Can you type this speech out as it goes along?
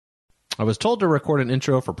I was told to record an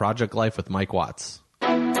intro for Project Life with Mike Watts.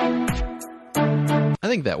 I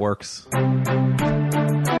think that works.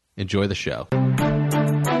 Enjoy the show.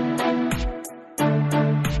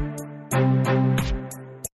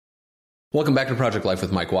 Welcome back to Project Life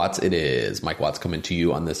with Mike Watts. It is Mike Watts coming to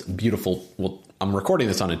you on this beautiful, I'm recording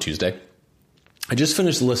this on a Tuesday. I just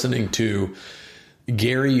finished listening to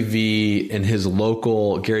Gary Vee and his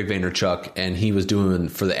local Gary Vaynerchuk, and he was doing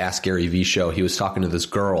for the Ask Gary Vee show. He was talking to this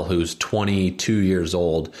girl who's 22 years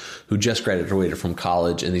old who just graduated from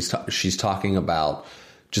college, and she's talking about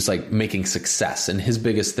just like making success. And his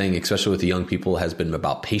biggest thing, especially with the young people, has been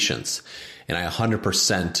about patience. And I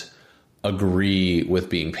 100% agree with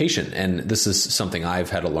being patient. And this is something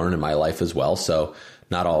I've had to learn in my life as well. So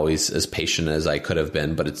not always as patient as I could have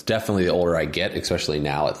been, but it's definitely the older I get, especially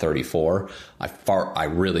now at 34, I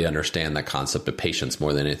really understand that concept of patience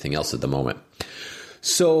more than anything else at the moment.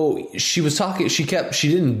 So she was talking, she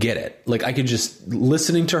didn't get it. Like I could just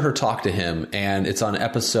listening to her talk to him, and it's on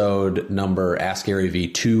episode number Ask Gary Vee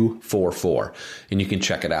 244, and you can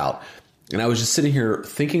check it out. And I was just sitting here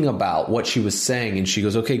thinking about what she was saying, and she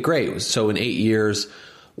goes, okay, great. So in 8 years,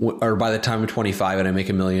 or by the time I'm 25 and I make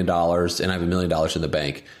 $1 million and I have $1 million in the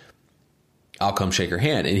bank, I'll come shake your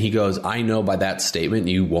hand. And he goes, I know by that statement,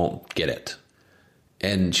 you won't get it.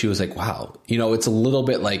 And she was like, wow, it's a little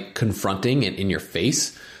bit like confronting it in your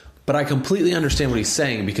face, but I completely understand what he's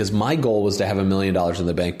saying, because my goal was to have $1 million in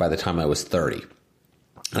the bank by the time I was 30.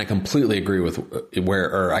 And I completely agree with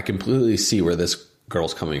I completely see where this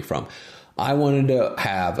girl's coming from. I wanted to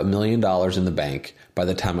have $1 million in the bank by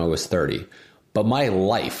the time I was 30. But my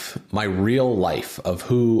life, my real life of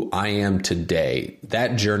who I am today,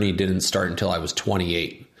 that journey didn't start until I was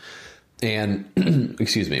 28. And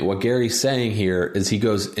excuse me, what Gary's saying here is he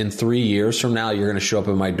goes, in 3 years from now, you're going to show up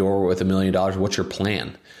at my door with $1 million. What's your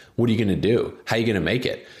plan? What are you going to do? How are you going to make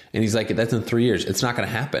it? And he's like, that's in 3 years. It's not going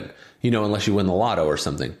to happen, unless you win the lotto or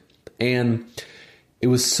something. And it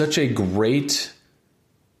was such a great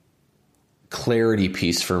clarity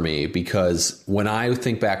piece for me, because when I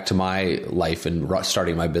think back to my life and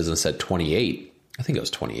starting my business at 28, I think I was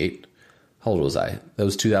 28. How old was I? That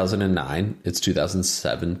was 2009. It's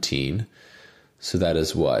 2017. So that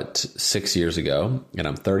is 6 years ago, and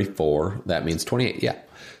I'm 34. That means 28. Yeah.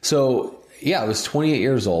 So yeah, I was 28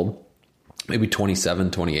 years old, maybe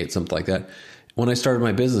 27, 28, something like that, when I started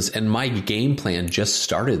my business, and my game plan just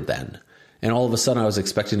started then. And all of a sudden I was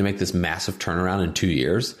expecting to make this massive turnaround in 2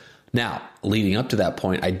 years. Now, leading up to that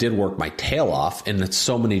point, I did work my tail off in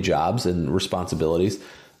so many jobs and responsibilities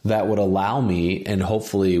that would allow me and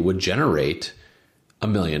hopefully would generate $1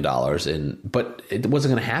 million. But it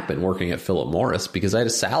wasn't going to happen working at Philip Morris, because I had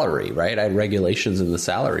a salary, right? I had regulations in the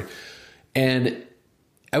salary. And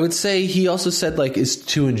I would say he also said is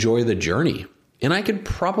to enjoy the journey. And I could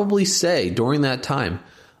probably say during that time,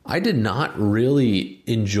 I did not really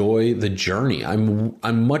enjoy the journey.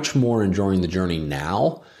 I'm much more enjoying the journey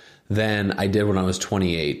now than I did when I was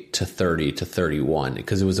 28 to 30 to 31,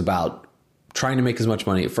 because it was about trying to make as much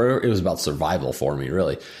money. It was about survival for me,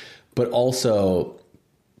 really, but also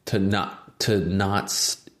to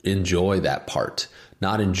not enjoy that part,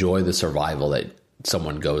 not enjoy the survival that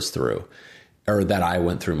someone goes through, or that I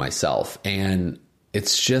went through myself. And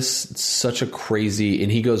it's just such a crazy, and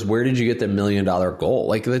he goes, where did you get the $1 million goal?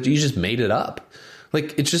 Like that, you just made it up.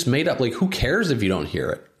 Like it's just made up. Like who cares if you don't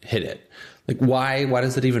hit it? Like, why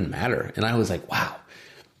does it even matter? And I was like, wow,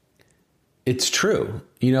 it's true.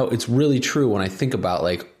 It's really true when I think about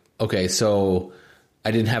okay, so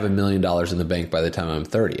I didn't have $1 million in the bank by the time I'm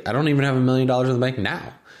 30. I don't even have $1 million in the bank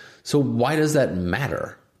now. So why does that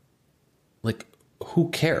matter? Like, who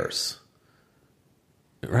cares?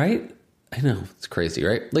 Right? I know, it's crazy,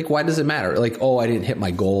 right? Like, why does it matter? Like, oh, I didn't hit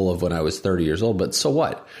my goal of when I was 30 years old, but so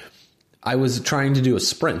what? I was trying to do a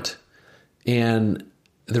sprint, and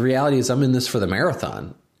the reality is I'm in this for the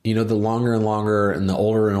marathon. The longer and longer and the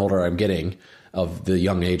older I'm getting, of the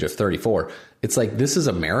young age of 34, it's like, this is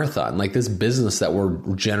a marathon. Like this business that we're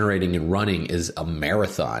generating and running is a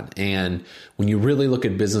marathon. And when you really look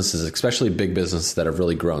at businesses, especially big businesses that have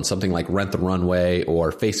really grown, something like Rent the Runway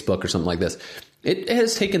or Facebook or something like this, it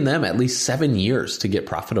has taken them at least 7 years to get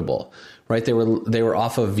profitable, right? They were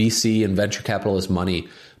off of VC and venture capitalist money,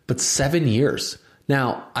 but 7 years.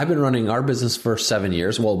 Now, I've been running our business for 7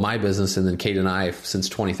 years. Well, my business, and then Kate and I since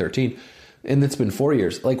 2013. And it's been 4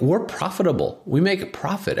 years. Like, we're profitable. We make a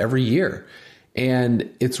profit every year. And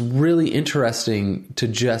it's really interesting to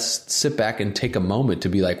just sit back and take a moment to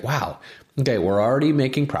be like, wow, okay, we're already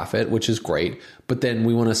making profit, which is great. But then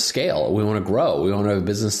we want to scale. We want to grow. We want to have a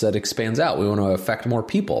business that expands out. We want to affect more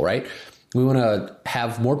people, right? We want to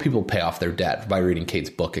have more people pay off their debt by reading Kate's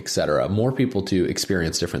book, etc. More people to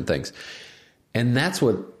experience different things. And that's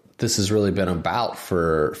what this has really been about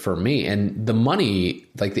for me. And the money,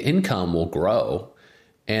 like the income will grow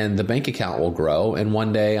and the bank account will grow. And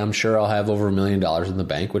one day I'm sure I'll have over $1 million in the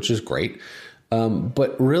bank, which is great.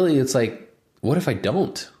 But really it's like, what if I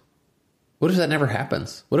don't? What if that never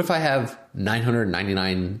happens? What if I have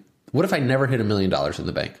 999? What if I never hit $1 million in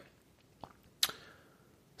the bank?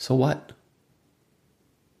 So what?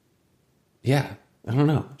 Yeah, I don't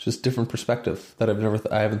know. It's just different perspective that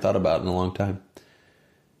I haven't thought about in a long time.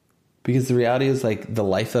 Because the reality is like the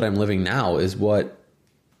life that I'm living now is what.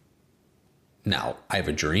 Now I have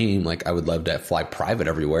a dream. Like I would love to fly private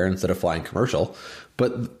everywhere instead of flying commercial,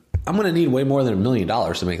 but I'm going to need way more than $1 million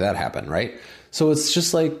to make that happen. Right. So it's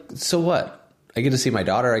just like, so what? I get to see my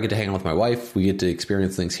daughter. I get to hang out with my wife. We get to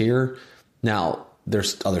experience things here. Now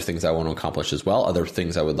there's other things I want to accomplish as well. Other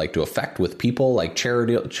things I would like to affect with people, like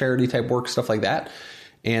charity type work, stuff like that.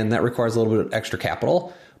 And that requires a little bit of extra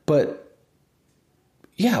capital, but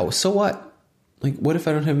yeah, so what? Like, what if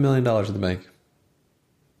I don't have $1 million in the bank?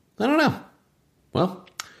 I don't know. Well,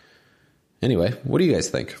 anyway, what do you guys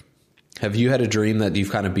think? Have you had a dream that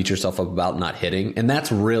you've kind of beat yourself up about not hitting? And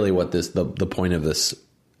that's really what the point of this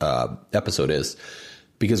episode is.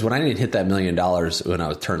 Because when I didn't hit that $1 million when I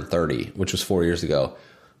was turned 30, which was 4 years ago,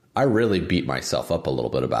 I really beat myself up a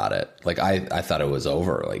little bit about it. Like I thought it was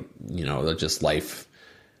over. Like, just life.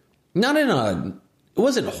 It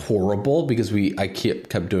wasn't horrible because I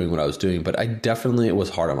kept doing what I was doing, but it was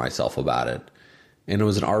hard on myself about it. And it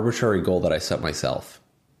was an arbitrary goal that I set myself.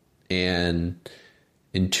 And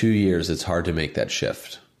in 2 years, it's hard to make that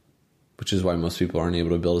shift, which is why most people aren't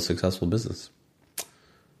able to build a successful business.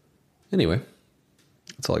 Anyway,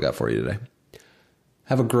 that's all I got for you today.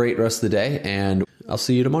 Have a great rest of the day, and I'll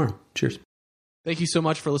see you tomorrow. Cheers. Thank you so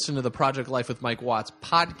much for listening to the Project Life with Mike Watts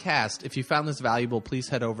podcast. If you found this valuable, please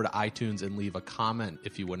head over to iTunes and leave a comment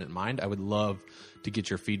if you wouldn't mind. I would love to get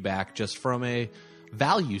your feedback just from a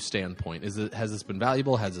value standpoint. Has this been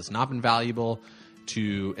valuable? Has this not been valuable?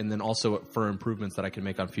 And then also for improvements that I can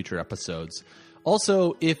make on future episodes.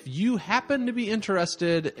 Also, if you happen to be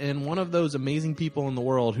interested in one of those amazing people in the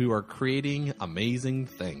world who are creating amazing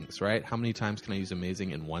things, right? How many times can I use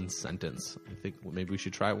amazing in one sentence? I think maybe we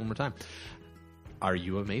should try it one more time. Are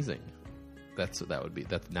you amazing?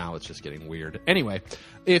 Now it's just getting weird. Anyway,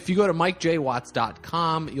 if you go to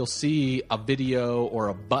MikeJWatts.com, you'll see a video or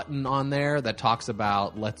a button on there that talks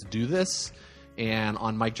about let's do this. And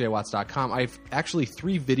on MikeJWatts.com, I've actually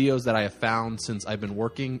 3 videos that I have found since I've been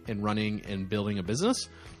working and running and building a business.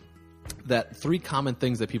 That 3 common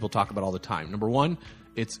things that people talk about all the time. Number 1,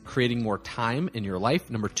 it's creating more time in your life.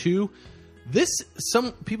 Number 2,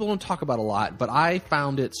 some people don't talk about a lot, but I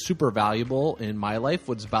found it super valuable in my life.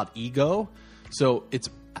 What's about ego. So it's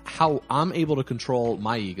how I'm able to control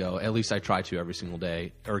my ego. At least I try to every single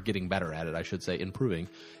day, or getting better at it, I should say, improving.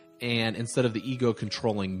 And instead of the ego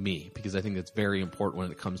controlling me, because I think that's very important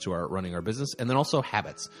when it comes to running our business. And then also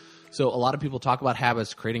habits. So a lot of people talk about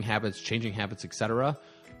habits, creating habits, changing habits, etc.,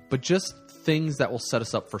 but just things that will set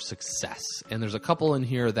us up for success. And there's a couple in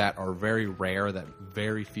here that are very rare that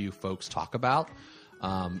very few folks talk about.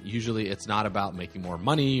 Usually it's not about making more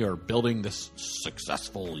money or building this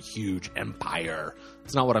successful, huge empire.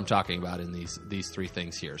 It's not what I'm talking about in these 3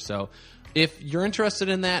 things here. So if you're interested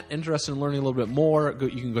in that, interested in learning a little bit more,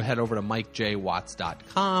 you can go head over to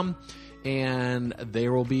MikeJWatts.com. And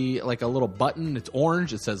there will be like a little button. It's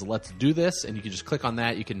orange. It says, let's do this. And you can just click on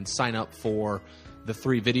that. You can sign up for the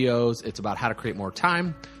 3 videos. It's about how to create more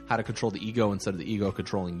time, how to control the ego instead of the ego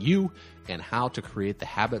controlling you, and how to create the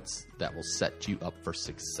habits that will set you up for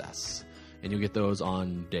success. And you'll get those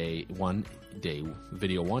on day 1,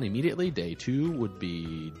 video 1 immediately. Day 2 would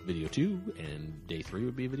be video 2, and day 3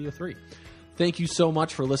 would be video 3. Thank you so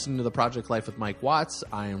much for listening to the Project Life with Mike Watts.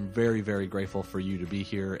 I am very, very grateful for you to be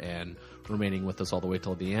here and remaining with us all the way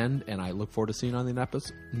till the end. And I look forward to seeing you on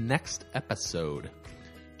the next episode.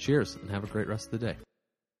 Cheers, and have a great rest of the day.